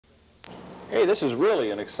Hey, this is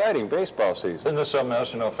really an exciting baseball season. Isn't this something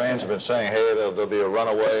else? You know, fans have been saying, hey, there'll be a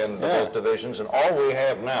runaway in both divisions, and all we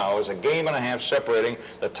have now is a game and a half separating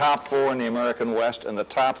the top 4 in the American West and the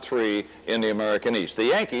top 3 in the American East. The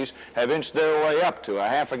Yankees have inched their way up to a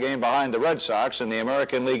half a game behind the Red Sox in the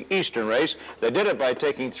American League Eastern race. They did it by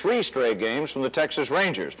taking 3 straight games from the Texas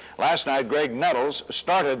Rangers. Last night, Graig Nettles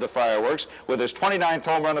started the fireworks with his 29th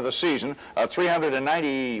home run of the season, a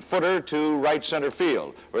 390-footer to right center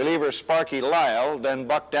field. Reliever Sparky Lyle then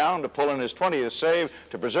bucked down to pull in his 20th save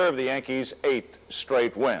to preserve the Yankees' 8th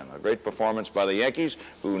straight win. A great performance by the Yankees,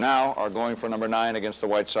 who now are going for number 9 against the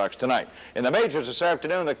White Sox tonight. In the majors this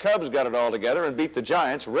afternoon, the Cubs got it all together and beat the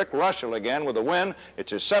Giants. Rick Russell again with a win.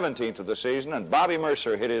 It's his 17th of the season, and Bobby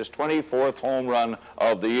Mercer hit his 24th home run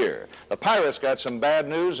of the year. The Pirates got some bad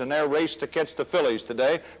news in their race to catch the Phillies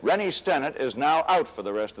today. Rennie Stennett is now out for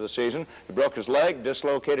the rest of the season. He broke his leg,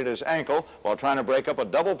 dislocated his ankle while trying to break up a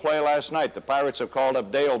double play last night. The Pirates have called up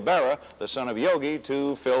Dale Berra, the son of Yogi,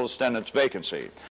 to fill Stennett's vacancy.